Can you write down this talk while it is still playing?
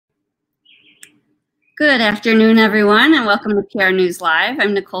Good afternoon, everyone, and welcome to PR News Live.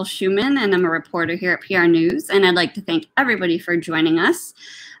 I'm Nicole Schumann, and I'm a reporter here at PR News, and I'd like to thank everybody for joining us.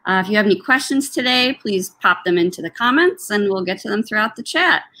 If you have any questions today, please pop them into the comments, and we'll get to them throughout the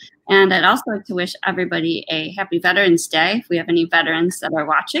chat. And I'd also like to wish everybody a happy Veterans Day, if we have any veterans that are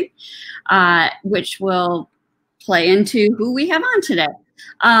watching, which will play into who we have on today.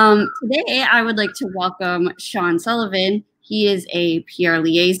 Today, I would like to welcome Sean Sullivan. He is a PR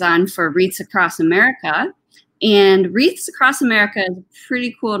liaison for Wreaths Across America. And Wreaths Across America is a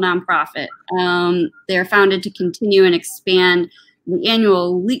pretty cool nonprofit. They're founded to continue and expand the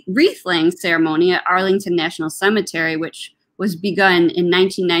annual wreath-laying ceremony at Arlington National Cemetery, which was begun in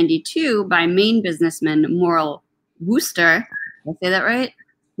 1992 by Maine businessman Morrill Worcester. Did I say that right?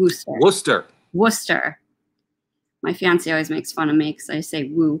 Worcester. Worcester. My fiance always makes fun of me because I say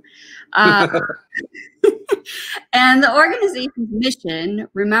woo. And the organization's mission,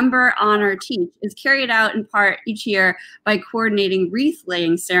 Remember, Honor, Teach, is carried out in part each year by coordinating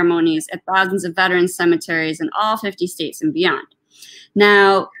wreath-laying ceremonies at thousands of veteran cemeteries in all 50 states and beyond.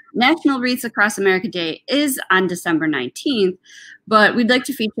 Now, National Wreaths Across America Day is on December 19th, but we'd like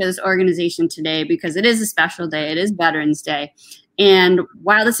to feature this organization today because it is a special day. It is Veterans Day. And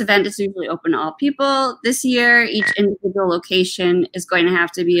while this event is usually open to all people, this year each individual location is going to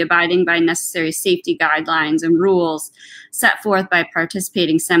have to be abiding by necessary safety guidelines and rules set forth by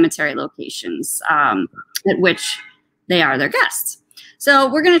participating cemetery locations at which they are their guests.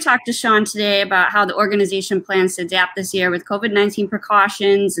 So we're going to talk to Sean today about how the organization plans to adapt this year with COVID-19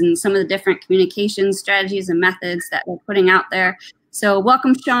 precautions and some of the different communication strategies and methods that they're putting out there. So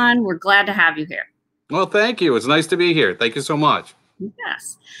welcome, Sean. We're glad to have you here. Well, thank you. It's nice to be here. Thank you so much.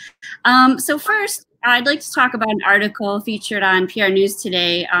 Yes. So first, I'd like to talk about an article featured on PR News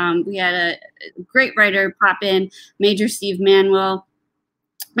today. We had a great writer pop in, Major Steve Manuel.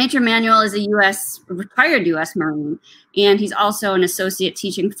 Major Manuel is a retired U.S. Marine, and he's also an associate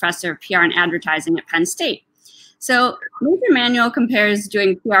teaching professor of PR and advertising at Penn State. So Major Manuel compares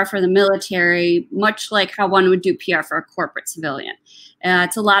doing PR for the military much like how one would do PR for a corporate civilian.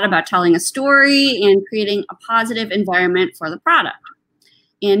 It's a lot about telling a story and creating a positive environment for the product.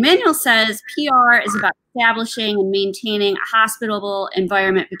 And Manuel says PR is about establishing and maintaining a hospitable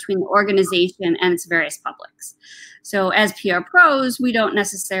environment between the organization and its various publics. So as PR pros, we don't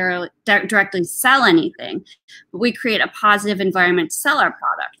necessarily directly sell anything, but we create a positive environment to sell our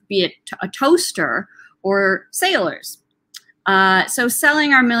product, be it a toaster or sailors. So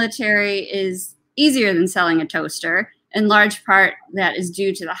selling our military is easier than selling a toaster. In large part, that is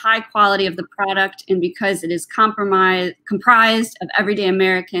due to the high quality of the product and because it is comprised of everyday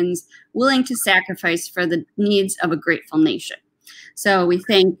Americans willing to sacrifice for the needs of a grateful nation. So we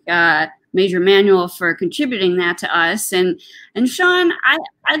thank Major Manuel for contributing that to us. And Sean,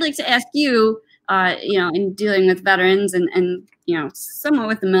 I'd like to ask you, in dealing with veterans and somewhat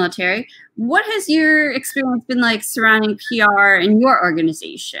with the military, what has your experience been like surrounding PR in your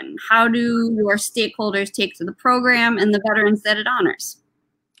organization? How do your stakeholders take to the program and the veterans that it honors?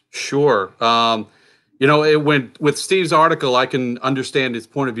 Sure. With Steve's article, I can understand his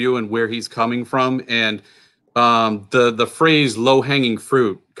point of view and where he's coming from. And the phrase low-hanging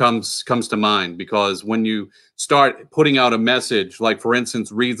fruit comes to mind, because when you start putting out a message, like, for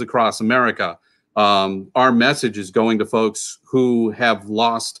instance, Wreaths Across America, our message is going to folks who have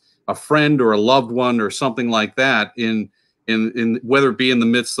lost a friend or a loved one or something like that in whether it be in the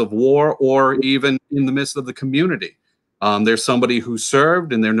midst of war or even in the midst of the community. There's somebody who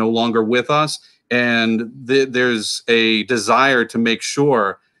served and they're no longer with us, and there's a desire to make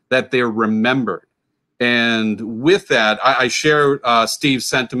sure that they're remembered. And with that, I share Steve's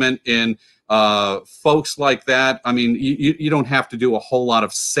sentiment in folks like that. I mean, you don't have to do a whole lot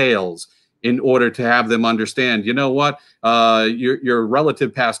of sales in order to have them understand, you know what, your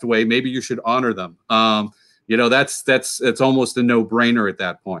relative passed away, maybe you should honor them. It's almost a no-brainer at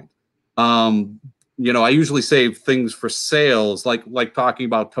that point. I usually save things for sales, like talking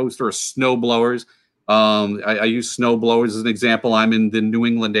about toaster or snow blowers. I use snow blowers as an example. I'm in the New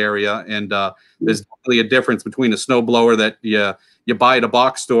England area, and there's definitely a difference between a snow blower that you buy at a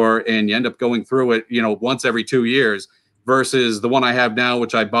box store and you end up going through it, once every 2 years, versus the one I have now,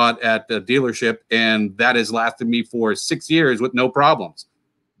 which I bought at a dealership, and that has lasted me for 6 years with no problems.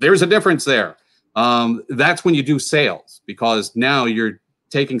 There's a difference there. That's when you do sales, because now you're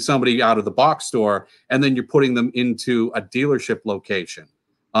taking somebody out of the box store and then you're putting them into a dealership location.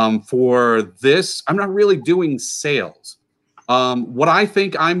 For this, I'm not really doing sales. What I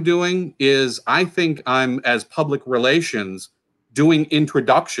think I'm doing is I think I'm, as public relations, doing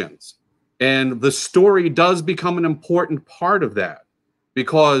introductions. And the story does become an important part of that,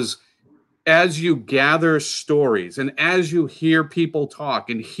 because as you gather stories and as you hear people talk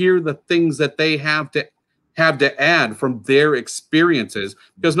and hear the things that they have to add from their experiences,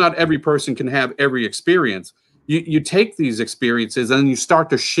 because not every person can have every experience, you take these experiences and you start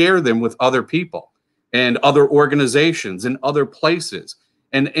to share them with other people and other organizations and other places.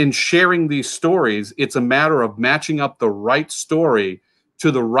 And in sharing these stories, it's a matter of matching up the right story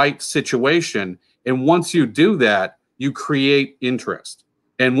to the right situation. And once you do that, you create interest.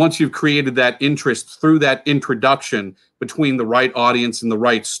 And once you've created that interest through that introduction between the right audience and the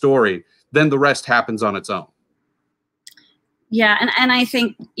right story, then the rest happens on its own. Yeah, and I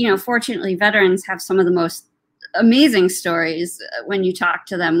think, you know, fortunately, veterans have some of the most amazing stories when you talk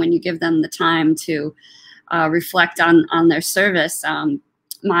to them, when you give them the time to reflect on their service.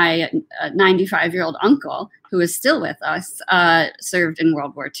 My 95-year-old uncle, who is still with us, served in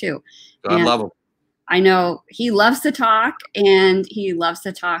World War II. I love him. I know he loves to talk, and he loves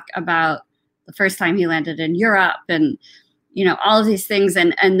to talk about the first time he landed in Europe and, you know, all of these things.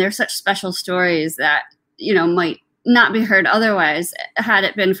 And they're such special stories that, you know, might not be heard otherwise had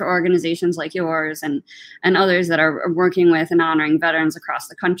it been for organizations like yours and others that are working with and honoring veterans across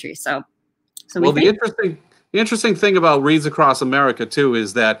the country. So well, the interesting thing about Wreaths Across America too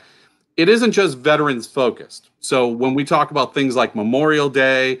is that it isn't just veterans focused. So when we talk about things like Memorial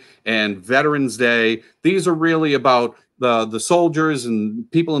Day and Veterans Day, these are really about the soldiers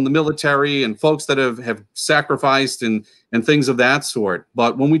and people in the military and folks that have sacrificed and things of that sort.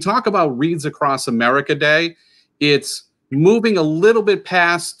 But when we talk about Wreaths Across America Day, it's moving a little bit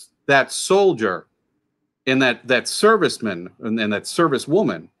past that soldier and that serviceman and that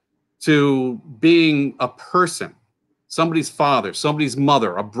servicewoman to being a person, somebody's father, somebody's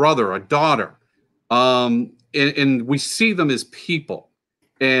mother, a brother, a daughter. And we see them as people.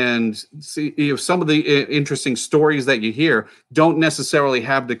 And see, you know, some of the interesting stories that you hear don't necessarily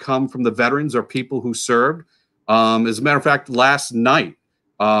have to come from the veterans or people who served. As a matter of fact, last night,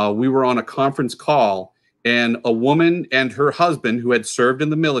 we were on a conference call, and a woman and her husband who had served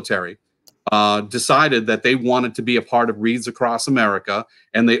in the military decided that they wanted to be a part of Wreaths Across America,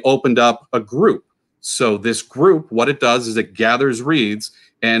 and they opened up a group. So this group, what it does is it gathers wreaths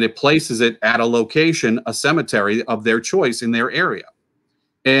and it places it at a location, a cemetery of their choice in their area.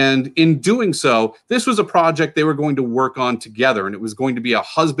 And in doing so, this was a project they were going to work on together, and it was going to be a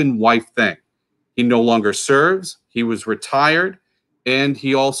husband-wife thing. He no longer serves, he was retired, and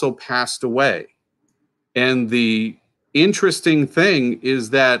he also passed away. And the interesting thing is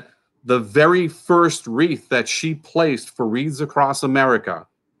that the very first wreath that she placed for Wreaths Across America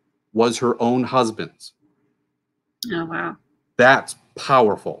was her own husband's. Oh, wow. That's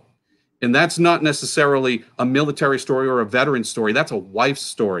powerful. And that's not necessarily a military story or a veteran story. That's a wife's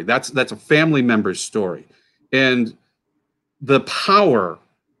story. That's a family member's story. And the power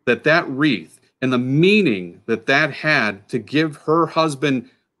that wreath and the meaning that had to give her husband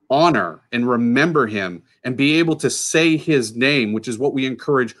honor and remember him and be able to say his name, which is what we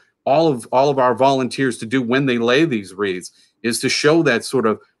encourage all of our volunteers to do when they lay these wreaths, is to show that sort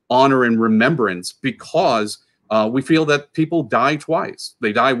of honor and remembrance, because we feel that people die twice.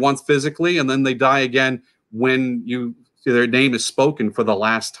 They die once physically, and then they die again when their name is spoken for the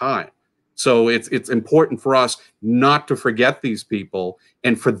last time. So it's important for us not to forget these people,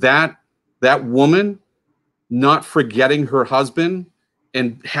 and for that woman not forgetting her husband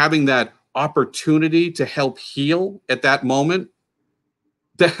and having that opportunity to help heal at that moment.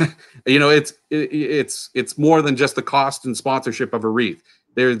 You know, it's more than just the cost and sponsorship of a wreath.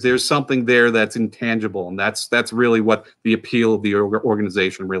 There's something there that's intangible, and that's really what the appeal of the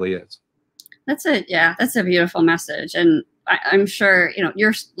organization really is. That's a beautiful message, and I'm sure, you know,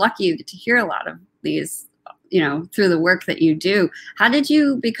 you're lucky you get to hear a lot of these, you know, through the work that you do. How did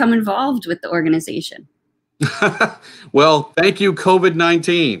you become involved with the organization? Well, thank you,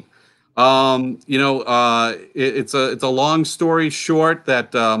 COVID-19. You know, it's a long story short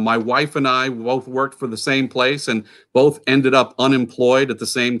that my wife and I both worked for the same place and both ended up unemployed at the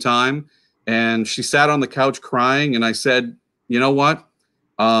same time. And she sat on the couch crying, and I said, you know what?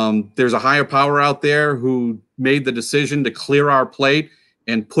 There's a higher power out there who made the decision to clear our plate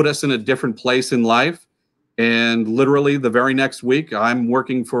and put us in a different place in life. And literally the very next week, I'm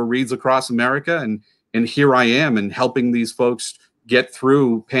working for Wreaths Across America, and here I am, and helping these folks get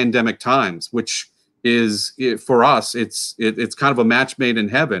through pandemic times, which is, for us, it's kind of a match made in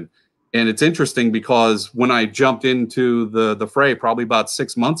heaven. And it's interesting because when I jumped into the fray probably about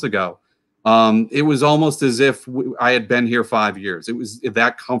 6 months ago, it was almost as if I had been here 5 years. It was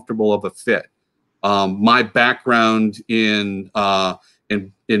that comfortable of a fit. My background in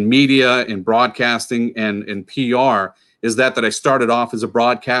media, in broadcasting, and in PR is that I started off as a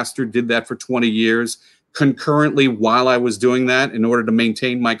broadcaster, did that for 20 years. Concurrently, while I was doing that, in order to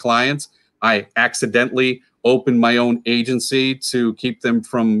maintain my clients, I accidentally opened my own agency to keep them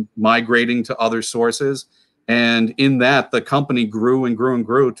from migrating to other sources. And in that, the company grew and grew and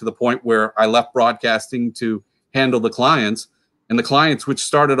grew to the point where I left broadcasting to handle the clients. And the clients, which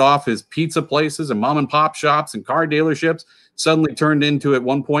started off as pizza places and mom and pop shops and car dealerships, suddenly turned into, at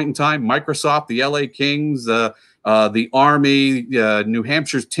one point in time, Microsoft, the LA Kings, the Army, New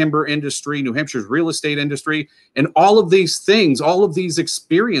Hampshire's timber industry, New Hampshire's real estate industry. And all of these things, all of these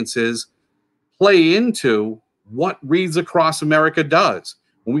experiences play into what Wreaths Across America does.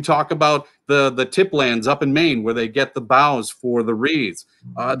 When we talk about the tiplands up in Maine where they get the boughs for the wreaths,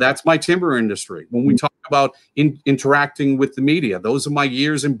 that's my timber industry. When we talk about interacting with the media, those are my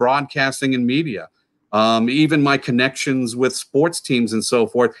years in broadcasting and media. Even my connections with sports teams and so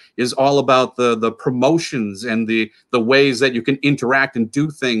forth is all about the promotions and the ways that you can interact and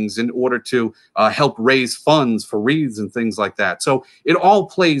do things in order to help raise funds for wreaths and things like that. So it all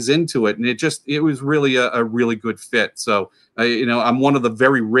plays into it, and it was really a really good fit. So you know, I'm one of the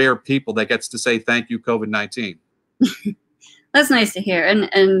very rare people that gets to say thank you, COVID-19. That's nice to hear.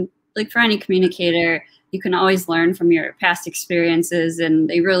 And like for any communicator, you can always learn from your past experiences, and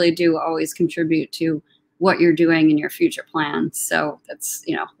they really do always contribute to what you're doing in your future plans. So that's,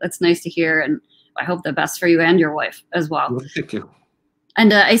 you know, that's nice to hear. And I hope the best for you and your wife as well. Thank you.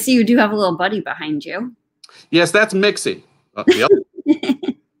 And I see you do have a little buddy behind you. Yes, that's Mixie. Yep.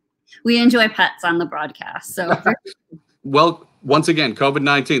 We enjoy pets on the broadcast. So well, once again,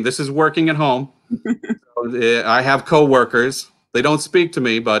 COVID-19, this is working at home. So, I have coworkers. They don't speak to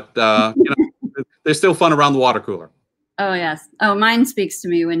me, but you know, they're still fun around the water cooler. Oh, yes. Oh, mine speaks to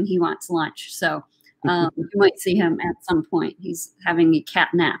me when he wants lunch. So you might see him at some point. He's having a cat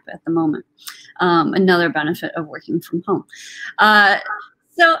nap at the moment. Another benefit of working from home.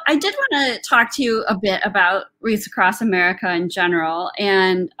 So I did want to talk to you a bit about Wreaths Across America in general.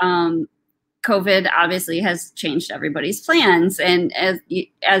 And COVID obviously has changed everybody's plans. And as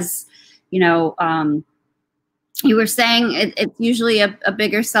you know, you were saying it's usually a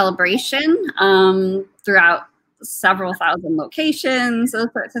bigger celebration throughout several thousand locations,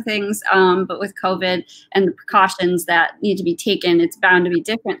 those sorts of things. But with COVID and the precautions that need to be taken, it's bound to be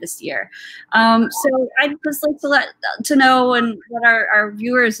different this year. So I'd just like to know, and let our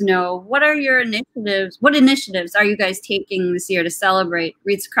viewers know, what are your initiatives? What initiatives are you guys taking this year to celebrate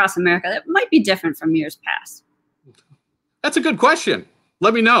Wreaths Across America that might be different from years past? That's a good question.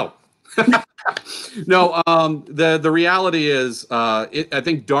 Let me know. No, the reality is, I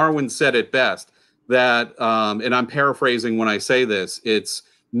think Darwin said it best, that, and I'm paraphrasing when I say this, it's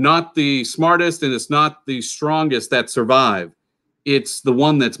not the smartest and it's not the strongest that survive. It's the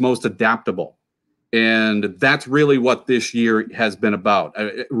one that's most adaptable. And that's really what this year has been about.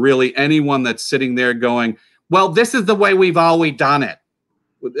 Really, anyone that's sitting there going, well, this is the way we've always done it.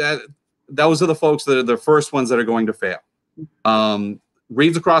 Those are the folks that are the first ones that are going to fail.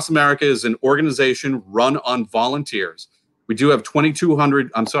 Wreaths Across America is an organization run on volunteers. We do have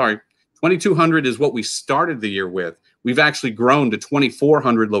 2,200, I'm sorry, 2,200 is what we started the year with. We've actually grown to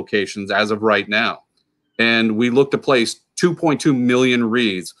 2,400 locations as of right now. And we look to place 2.2 million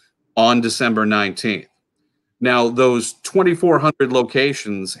wreaths on December 19th. Now, those 2,400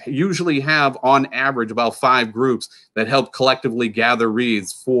 locations usually have, on average, about 5 groups that help collectively gather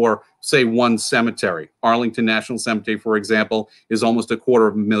wreaths for, say, one cemetery. Arlington National Cemetery, for example, is almost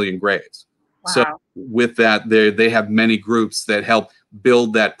 250,000 graves. Wow. So with that, they have many groups that help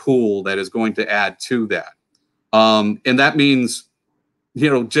build that pool that is going to add to that. And that means, you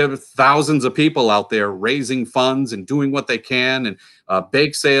know, thousands of people out there raising funds and doing what they can, and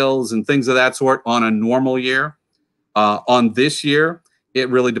bake sales and things of that sort on a normal year. On this year, it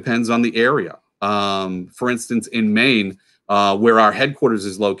really depends on the area. For instance, in Maine, where our headquarters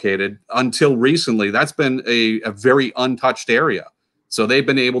is located, until recently, that's been a very untouched area. So they've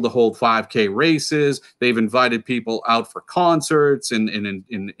been able to hold 5K races. They've invited people out for concerts and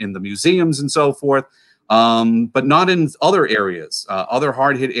in the museums and so forth. But not in other areas, other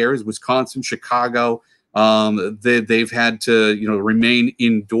hard-hit areas, Wisconsin, Chicago. They've had to, you know, remain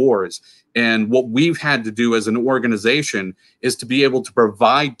indoors. And what we've had to do as an organization is to be able to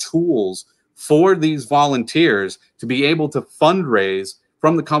provide tools for these volunteers to be able to fundraise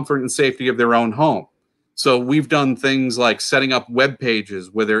from the comfort and safety of their own home. So we've done things like setting up web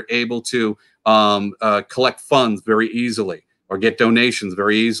pages where they're able to collect funds very easily or get donations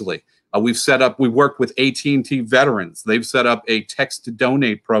very easily. We worked with AT&T veterans. They've set up a text to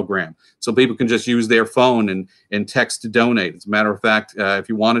donate program, so people can just use their phone and text to donate. As a matter of fact, if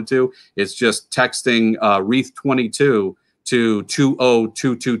you wanted to, it's just texting Wreath 22 to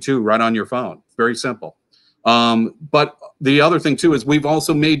 20222 right on your phone. Very simple. But the other thing too is we've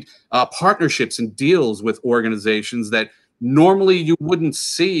also made partnerships and deals with organizations that normally you wouldn't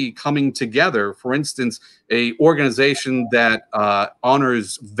see coming together. For instance, a organization that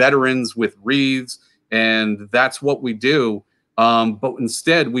honors veterans with wreaths, and that's what we do. But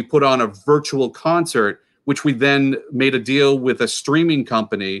instead, we put on a virtual concert, which we then made a deal with a streaming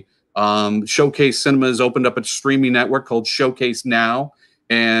company. Showcase Cinemas opened up a streaming network called Showcase Now,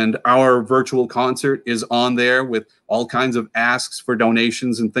 and our virtual concert is on there with all kinds of asks for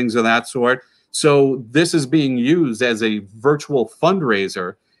donations and things of that sort. So this is being used as a virtual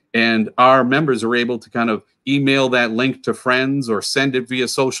fundraiser, and our members are able to kind of email that link to friends or send it via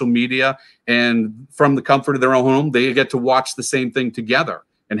social media. And from the comfort of their own home, they get to watch the same thing together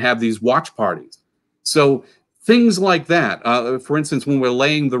and have these watch parties. So things like that. For instance, when we're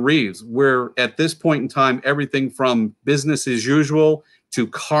laying the wreaths, we're at this point in time, everything from business as usual to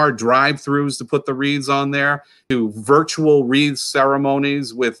car drive-throughs to put the wreaths on there, to virtual wreath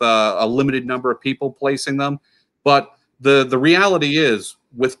ceremonies with a limited number of people placing them. But the reality is,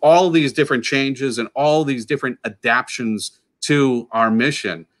 with all these different changes and all these different adaptations to our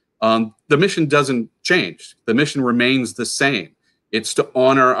mission, the mission doesn't change. The mission remains the same. It's to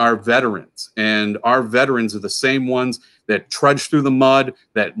honor our veterans, and our veterans are the same ones that trudged through the mud,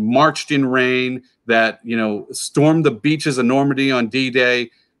 that marched in rain, that, you know, stormed the beaches of Normandy on D-Day.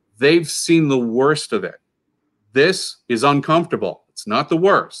 They've seen the worst of it. This is uncomfortable. It's not the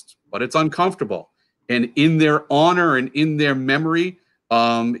worst, but it's uncomfortable. And in their honor and in their memory,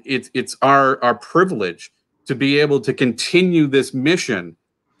 it's our privilege to be able to continue this mission,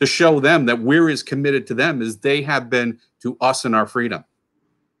 to show them that we're as committed to them as they have been to us and our freedom.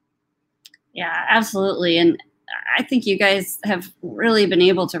 Yeah, absolutely. And I think you guys have really been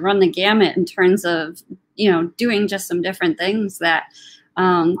able to run the gamut in terms of, you know, doing just some different things that,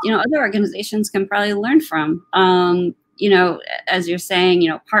 you know, other organizations can probably learn from. You know, as you're saying, you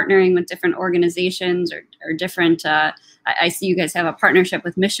know, partnering with different organizations or different, I see you guys have a partnership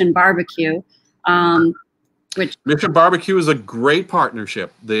with Mission Barbecue. Which Mission Barbecue is a great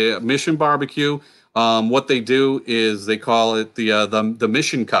partnership. The Mission Barbecue, what they do is they call it the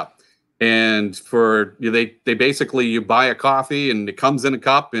Mission Cup. And for they basically, you buy a coffee and it comes in a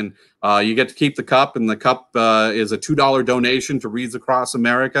cup, and you get to keep the cup, and the cup is a $2 donation to Wreaths Across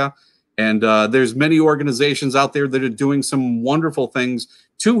America. And there's many organizations out there that are doing some wonderful things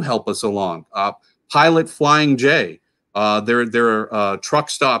to help us along. Pilot Flying J. There are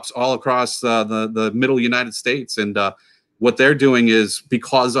truck stops all across the middle United States, and what they're doing is,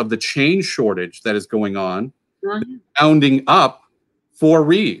 because of the chain shortage that is going on, rounding up for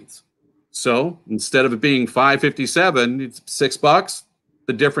wreaths. So instead of it being $5.57, it's $6.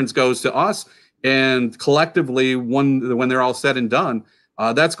 The difference goes to us, and collectively, when they're all said and done,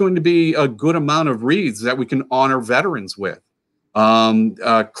 that's going to be a good amount of wreaths that we can honor veterans with.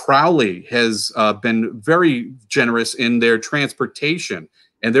 Crowley has been very generous in their transportation,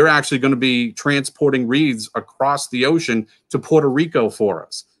 and they're actually going to be transporting wreaths across the ocean to Puerto Rico for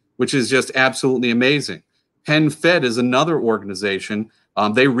us, which is just absolutely amazing. PenFed is another organization.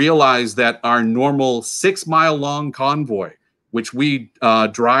 They realize that our normal 6-mile-long convoy, which we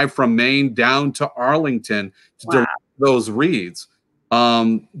drive from Maine down to Arlington to deliver those wreaths,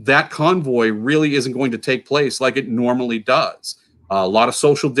 that convoy really isn't going to take place like it normally does. A lot of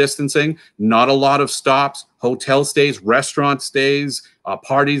social distancing, not a lot of stops, hotel stays, restaurant stays,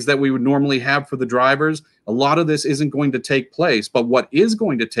 parties that we would normally have for the drivers. A lot of this isn't going to take place, but what is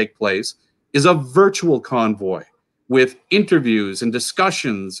going to take place is a virtual convoy with interviews and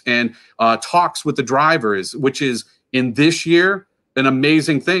discussions and talks with the drivers, which is, in this year, an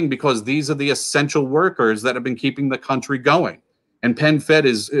amazing thing, because these are the essential workers that have been keeping the country going. And PenFed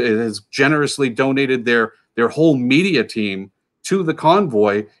has generously donated their whole media team to the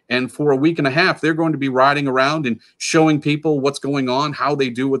convoy, and for a week and a half, they're going to be riding around and showing people what's going on, how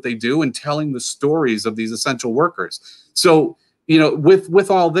they do what they do, and telling the stories of these essential workers. So, you know, with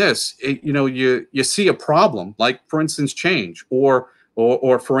all this, you know, you see a problem, like, for instance, change, or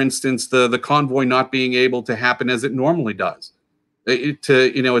for instance, the convoy not being able to happen as it normally does.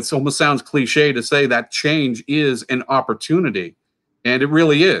 You know, it almost sounds cliche to say that change is an opportunity, and it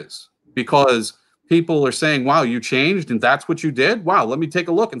really is, because people are saying, wow, you changed and that's what you did? Wow, let me take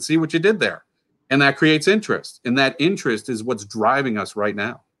a look and see what you did there. And that creates interest. And that interest is what's driving us right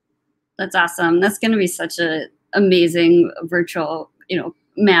now. That's awesome. That's going to be such an amazing virtual, you know,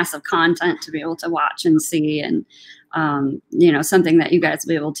 massive content to be able to watch and see, and you know, something that you guys will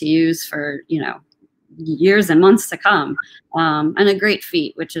be able to use for, you know, years and months to come, and a great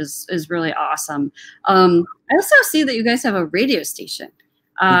feat, which is really awesome. I also see that you guys have a radio station.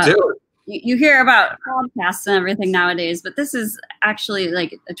 We do. You hear about podcasts and everything nowadays, but this is actually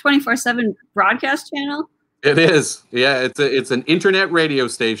like a 24/7 broadcast channel. It is. Yeah, it's an internet radio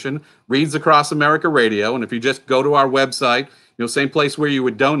station, Wreaths Across America Radio. And if you just go to our website, you know, same place where you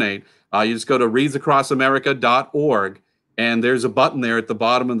would donate, you just go to readsacrossamerica.org, and there's a button there at the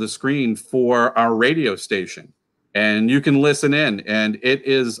bottom of the screen for our radio station. And you can listen in, and it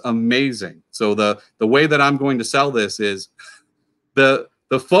is amazing. So the way that I'm going to sell this is the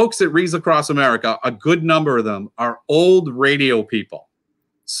folks at Wreaths Across America, a good number of them are old radio people.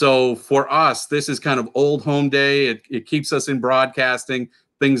 So for us, this is kind of old home day. It keeps us in broadcasting,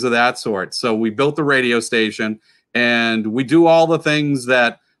 things of that sort. So we built the radio station, and we do all the things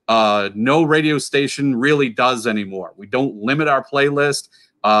that no radio station really does anymore. We don't limit our playlist.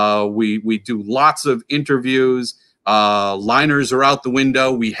 We do lots of interviews. Liners are out the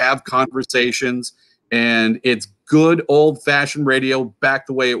window. We have conversations, and it's good old-fashioned radio back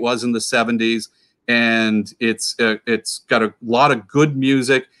the way it was in the 70s. And it's got a lot of good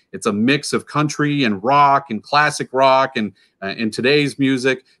music. It's a mix of country and rock and classic rock and today's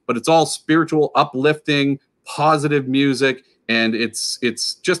music, but it's all spiritual, uplifting, positive music, and it's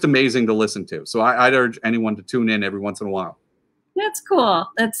just amazing to listen to. So I'd urge anyone to tune in every once in a while. That's cool.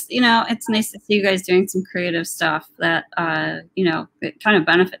 That's, you know, it's nice to see you guys doing some creative stuff that, you know, it kind of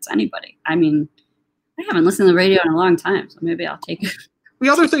benefits anybody. I mean, I haven't listened to the radio in a long time, so maybe I'll take it. The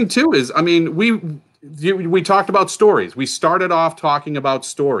other thing too is, I mean, we talked about stories. We started off talking about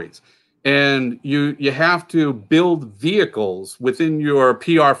stories, and you have to build vehicles within your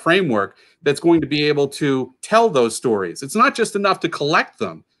PR framework that's going to be able to tell those stories. It's not just enough to collect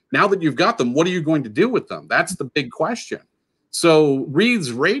them. Now that you've got them, what are you going to do with them? That's the big question. So Wreaths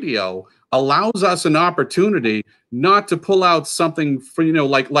Radio allows us an opportunity not to pull out something for, you know,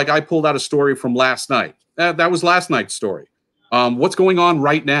 like I pulled out a story from last night. That was last night's story. What's going on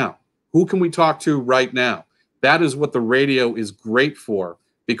right now? Who can we talk to right now? That is what the radio is great for,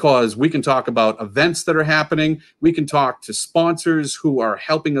 because we can talk about events that are happening. We can talk to sponsors who are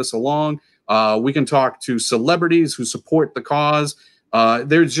helping us along. We can talk to celebrities who support the cause.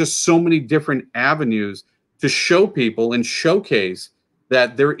 There's just so many different avenues to show people and showcase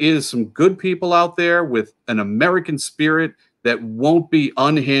that there is some good people out there with an American spirit that won't be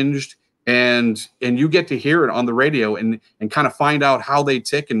unhinged. And you get to hear it on the radio and kind of find out how they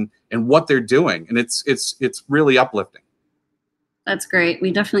tick and what they're doing. And it's really uplifting. That's great.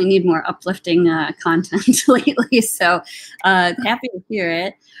 We definitely need more uplifting content lately. So happy to hear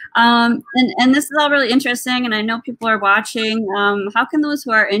it. And this is all really interesting, and I know people are watching. How can those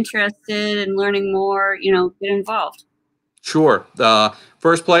who are interested in learning more, you know, get involved? Sure.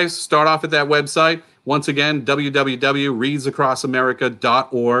 First place, start off at that website. Once again,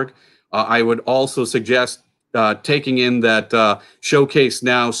 www.readsacrossamerica.org. I would also suggest taking in that Showcase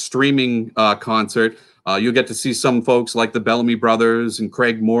Now streaming concert. You'll get to see some folks like the Bellamy Brothers and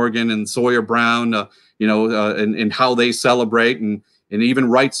Craig Morgan and Sawyer Brown, you know, and how they celebrate and even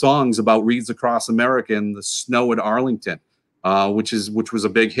write songs about Wreaths Across America and the snow at Arlington, which was a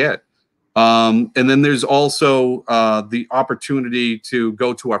big hit. And then there's also the opportunity to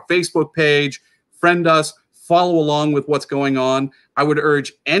go to our Facebook page, friend us, follow along with what's going on. I would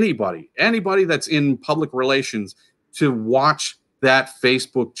urge anybody that's in public relations to watch that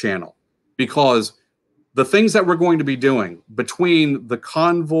Facebook channel, because the things that we're going to be doing between the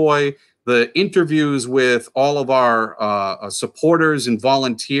convoy, the interviews with all of our supporters and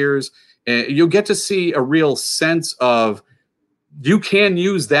volunteers, you'll get to see a real sense of you can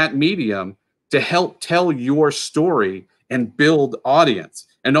use that medium to help tell your story and build audience.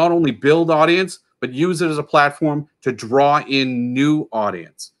 And not only build audience, but use it as a platform to draw in new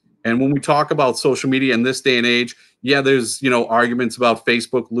audience. And when we talk about social media in this day and age, yeah, there's, you know, arguments about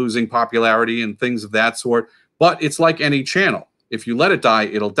Facebook losing popularity and things of that sort, but it's like any channel. If you let it die,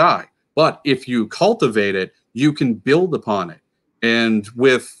 it'll die. But if you cultivate it, you can build upon it. And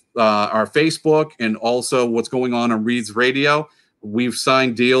with our Facebook and also what's going on Wreaths Radio, we've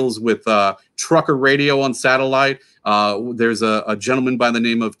signed deals with Trucker Radio on satellite. There's a gentleman by the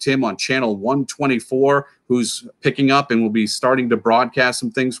name of Tim on channel 124 who's picking up and will be starting to broadcast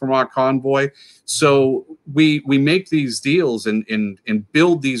some things from our convoy. So we make these deals and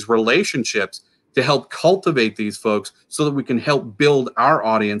build these relationships to help cultivate these folks so that we can help build our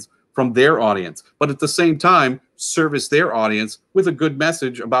audience from their audience, but at the same time service their audience with a good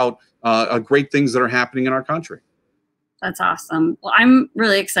message about great things that are happening in our country. That's awesome. Well, I'm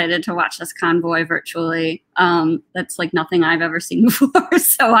really excited to watch this convoy virtually. That's like nothing I've ever seen before.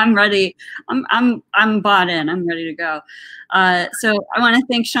 So I'm ready. I'm bought in. I'm ready to go. So I want to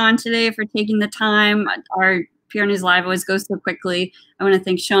thank Sean today for taking the time. Our PRNEWS Live always goes so quickly. I want to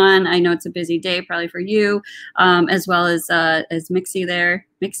thank Sean. I know it's a busy day probably for you, as well as Mixie there.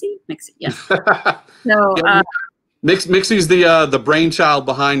 Mixie, yes. So. Mixie's the brainchild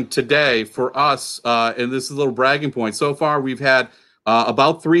behind today for us, and this is a little bragging point. So far, we've had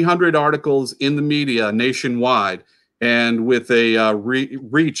about 300 articles in the media nationwide, and with a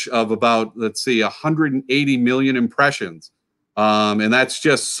reach of about, let's see, 180 million impressions, and that's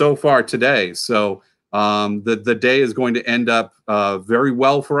just so far today. So the day is going to end up very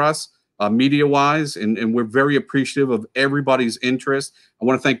well for us, media-wise, and we're very appreciative of everybody's interest. I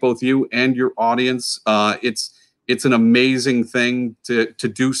want to thank both you and your audience. It's an amazing thing to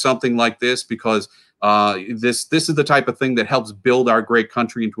do something like this, because this is the type of thing that helps build our great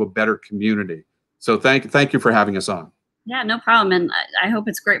country into a better community. So thank you for having us on. Yeah, no problem. And I hope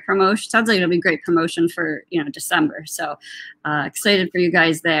it's great promotion. Sounds like it'll be great promotion for, December. So excited for you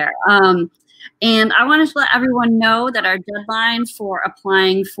guys there. And I wanted to let everyone know that our deadline for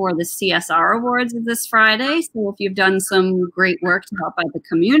applying for the CSR Awards is this Friday. So if you've done some great work to help out the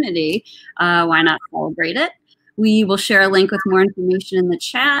community, why not celebrate it? We will share a link with more information in the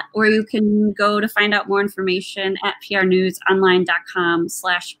chat, or you can go to find out more information at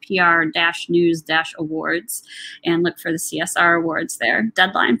prnewsonline.com/PR-news-awards and look for the CSR Awards there.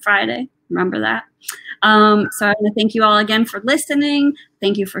 Deadline Friday. Remember that. So I want to thank you all again for listening.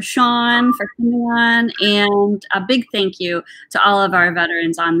 Thank you for Sean for coming on, and a big thank you to all of our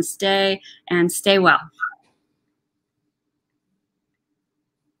veterans on this day, and stay well.